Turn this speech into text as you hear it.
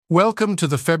Welcome to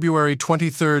the February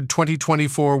 23,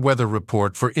 2024 weather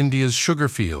report for India's sugar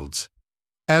fields.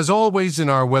 As always in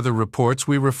our weather reports,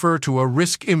 we refer to a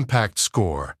risk impact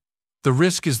score. The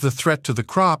risk is the threat to the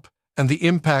crop, and the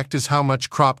impact is how much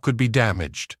crop could be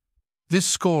damaged. This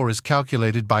score is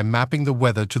calculated by mapping the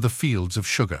weather to the fields of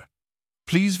sugar.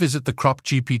 Please visit the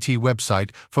CropGPT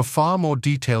website for far more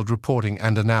detailed reporting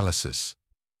and analysis.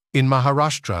 In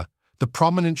Maharashtra, the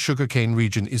prominent sugarcane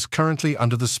region is currently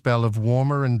under the spell of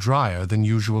warmer and drier than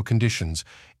usual conditions,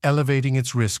 elevating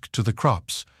its risk to the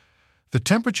crops. The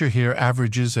temperature here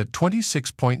averages at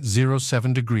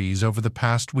 26.07 degrees over the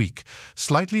past week,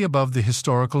 slightly above the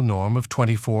historical norm of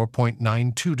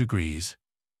 24.92 degrees.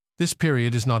 This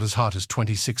period is not as hot as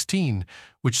 2016,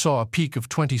 which saw a peak of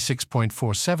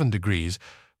 26.47 degrees,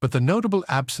 but the notable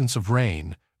absence of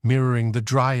rain, mirroring the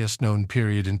driest known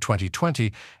period in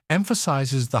 2020,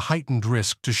 emphasizes the heightened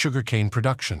risk to sugarcane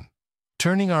production.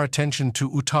 Turning our attention to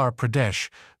Uttar Pradesh,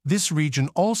 this region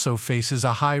also faces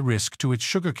a high risk to its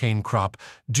sugarcane crop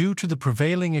due to the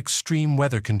prevailing extreme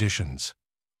weather conditions.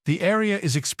 The area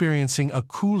is experiencing a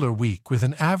cooler week with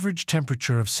an average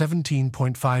temperature of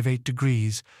 17.58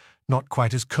 degrees, not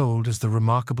quite as cold as the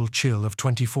remarkable chill of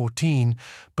 2014,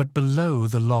 but below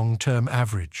the long-term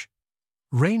average.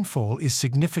 Rainfall is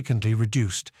significantly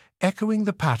reduced, echoing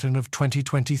the pattern of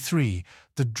 2023,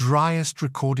 the driest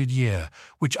recorded year,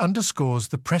 which underscores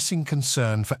the pressing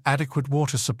concern for adequate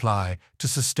water supply to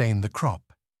sustain the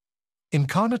crop. In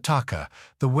Karnataka,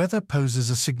 the weather poses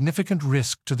a significant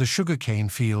risk to the sugarcane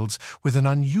fields with an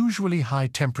unusually high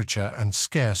temperature and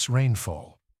scarce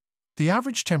rainfall. The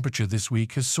average temperature this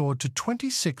week has soared to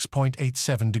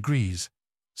 26.87 degrees,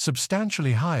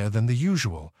 substantially higher than the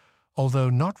usual, although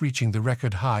not reaching the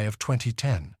record high of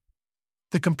 2010.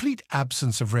 The complete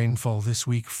absence of rainfall this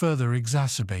week further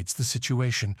exacerbates the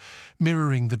situation,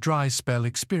 mirroring the dry spell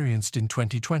experienced in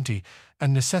 2020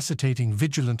 and necessitating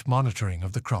vigilant monitoring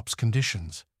of the crop's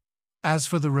conditions. As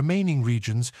for the remaining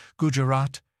regions,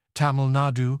 Gujarat, Tamil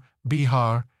Nadu,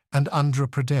 Bihar, and Andhra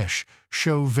Pradesh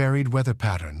show varied weather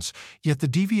patterns, yet the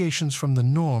deviations from the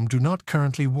norm do not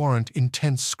currently warrant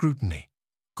intense scrutiny.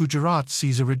 Gujarat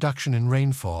sees a reduction in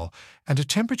rainfall and a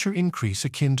temperature increase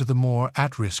akin to the more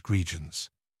at-risk regions.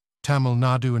 Tamil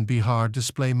Nadu and Bihar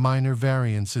display minor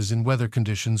variances in weather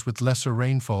conditions with lesser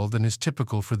rainfall than is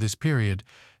typical for this period,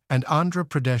 and Andhra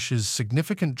Pradesh's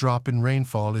significant drop in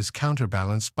rainfall is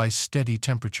counterbalanced by steady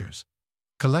temperatures.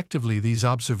 Collectively, these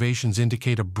observations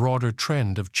indicate a broader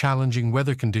trend of challenging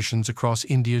weather conditions across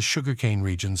India's sugarcane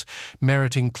regions,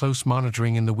 meriting close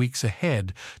monitoring in the weeks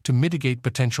ahead to mitigate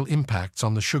potential impacts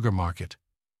on the sugar market.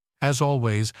 As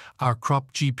always, our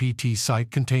CropGPT site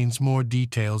contains more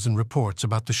details and reports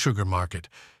about the sugar market,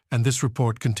 and this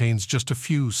report contains just a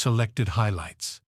few selected highlights.